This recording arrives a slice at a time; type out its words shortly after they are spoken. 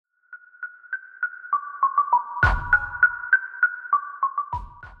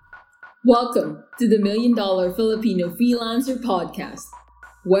Welcome to the Million Dollar Filipino Freelancer Podcast,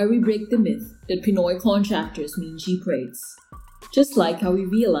 where we break the myth that Pinoy contractors mean cheap rates. Just like how we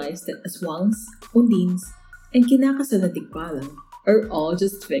realize that aswangs, undins, and kinakasal na tikbalang are all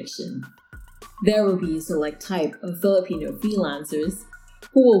just fiction. There will be a select type of Filipino freelancers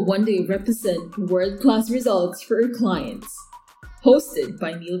who will one day represent world-class results for our clients. Hosted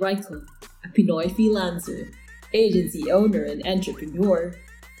by Neil Reichel, a Pinoy freelancer, agency owner, and entrepreneur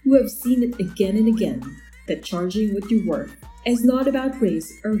who have seen it again and again that charging what you worth is not about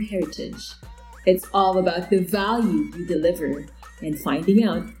race or heritage. It's all about the value you deliver and finding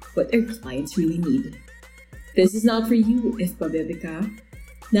out what our clients really need. This is not for you if pabebe ka,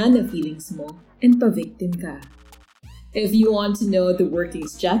 nana feelings mo, and pa-victim ka. If you want to know the working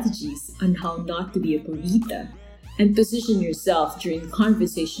strategies on how not to be a purita and position yourself during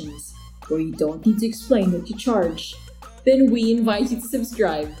conversations where you don't need to explain what you charge, then we invite you to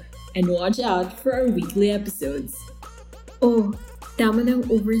subscribe and watch out for our weekly episodes. Oh, tama ng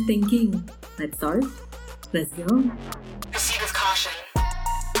overthinking. Let's start? Let's go. Proceed with caution.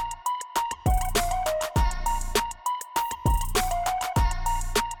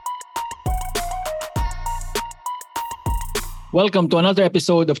 Welcome to another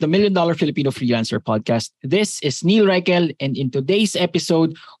episode of the Million Dollar Filipino Freelancer Podcast. This is Neil Reichel, and in today's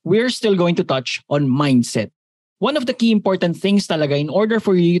episode, we're still going to touch on mindset. One of the key important things talaga in order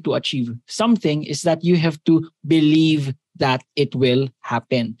for you to achieve something is that you have to believe that it will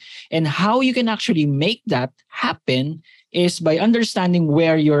happen. And how you can actually make that happen is by understanding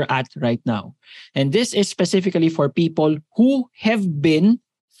where you're at right now. And this is specifically for people who have been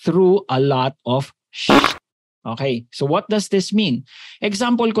through a lot of shit. Okay, so what does this mean?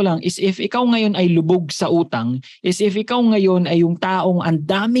 Example ko lang is if ikaw ngayon ay lubog sa utang, is if ikaw ngayon ay yung taong ang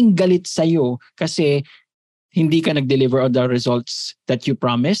daming galit sa'yo kasi hindi ka nag-deliver on the results that you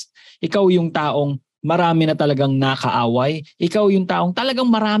promised. Ikaw yung taong marami na talagang nakaaway. Ikaw yung taong talagang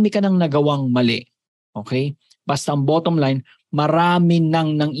marami ka nang nagawang mali. Okay? Basta ang bottom line, marami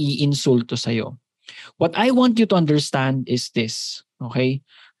nang iinsulto sa'yo. What I want you to understand is this. Okay?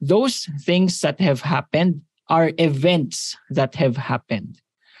 Those things that have happened are events that have happened.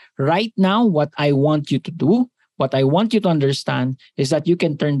 Right now, what I want you to do, what I want you to understand is that you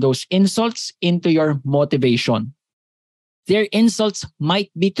can turn those insults into your motivation. Their insults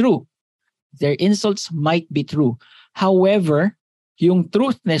might be true. Their insults might be true. However, yung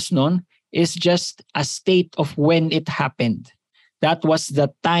truthness nun is just a state of when it happened. That was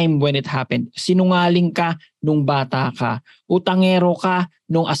the time when it happened. Sinungaling ka nung bata ka. Utangero ka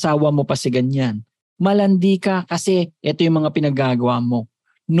nung asawa mo pa si ganyan. Malandi ka kasi ito yung mga pinagagawa mo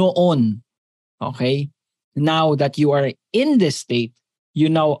noon. Okay? Now that you are in this state, you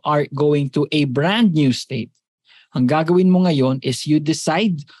now are going to a brand new state. Ang gagawin mo ngayon is you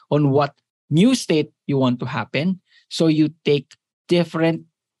decide on what new state you want to happen. So you take different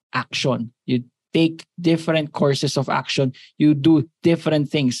action. You take different courses of action. You do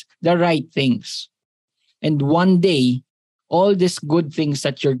different things, the right things. And one day, all these good things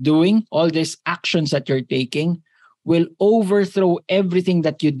that you're doing, all these actions that you're taking will overthrow everything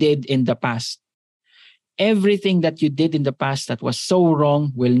that you did in the past. Everything that you did in the past that was so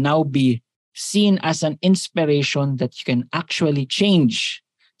wrong will now be seen as an inspiration that you can actually change,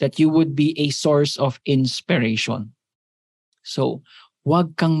 that you would be a source of inspiration. So,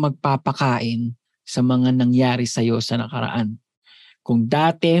 huwag kang magpapakain sa mga nangyari sa'yo sa nakaraan. Kung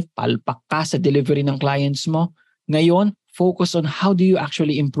dati, palpak ka sa delivery ng clients mo, ngayon, focus on how do you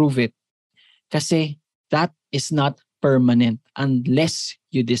actually improve it. Kasi that is not permanent unless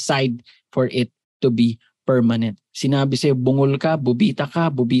you decide for it to be permanent. Sinabi sa'yo, bungol ka, bubita ka,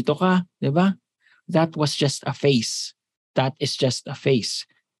 bubito ka, di ba? That was just a phase. That is just a phase.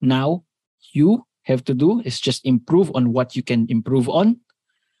 Now, you have to do is just improve on what you can improve on.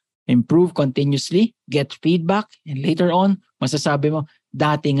 Improve continuously, get feedback, and later on, masasabi mo,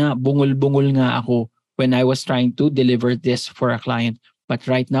 dati nga, bungol-bungol nga ako when I was trying to deliver this for a client. But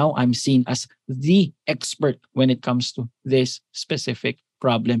right now, I'm seen as the expert when it comes to this specific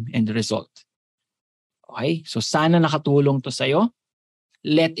problem and result. Okay? So sana nakatulong to sa'yo.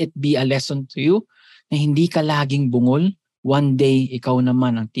 Let it be a lesson to you na hindi ka laging bungol. One day, ikaw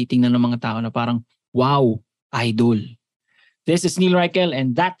naman ang titingnan ng mga tao na parang, wow, idol. This is Neil Reichel,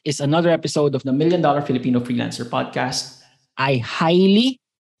 and that is another episode of the Million Dollar Filipino Freelancer Podcast. I highly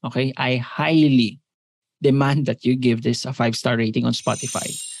demand that you give this a 5-star rating on Spotify.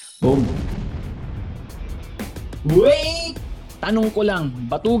 Boom. Wait! Tanong ko lang,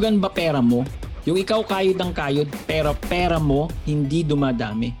 batugan ba pera mo? Yung ikaw kayod ng kayod, pero pera mo hindi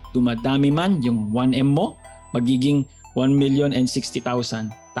dumadami. Dumadami man yung 1M mo, magiging 1,060,000.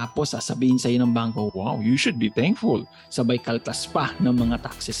 Tapos sasabihin sa'yo ng bangko, wow, you should be thankful. Sabay kaltas pa ng mga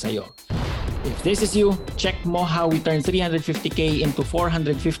taxes sa'yo. If this is you, check mo how we turn 350K into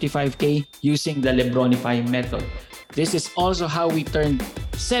 455K using the Lebronify method. This is also how we turned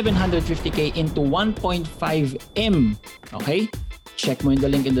 750K into 1.5M. Okay? Check mo in the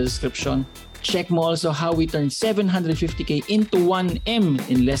link in the description. Check mo also how we turned 750K into 1M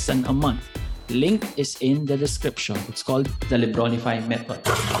in less than a month. Link is in the description. It's called the Lebronify method.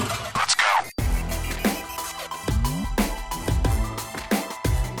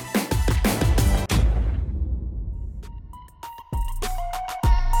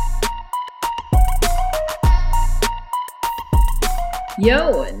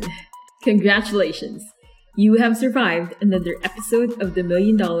 Yo! Congratulations! You have survived another episode of the $1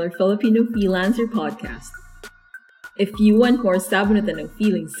 Million Filipino Freelancer Podcast. If you want more Sabunutan ng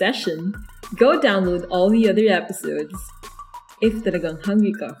Feeling session, go download all the other episodes. If talagang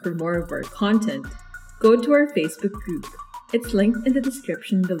hungry ka for more of our content, go to our Facebook group. It's linked in the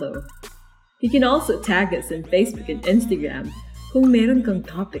description below. You can also tag us on Facebook and Instagram kung meron kang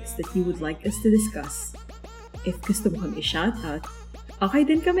topics that you would like us to discuss. If gusto mo kami i-shoutout, okay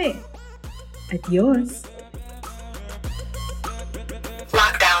din kami. Adios!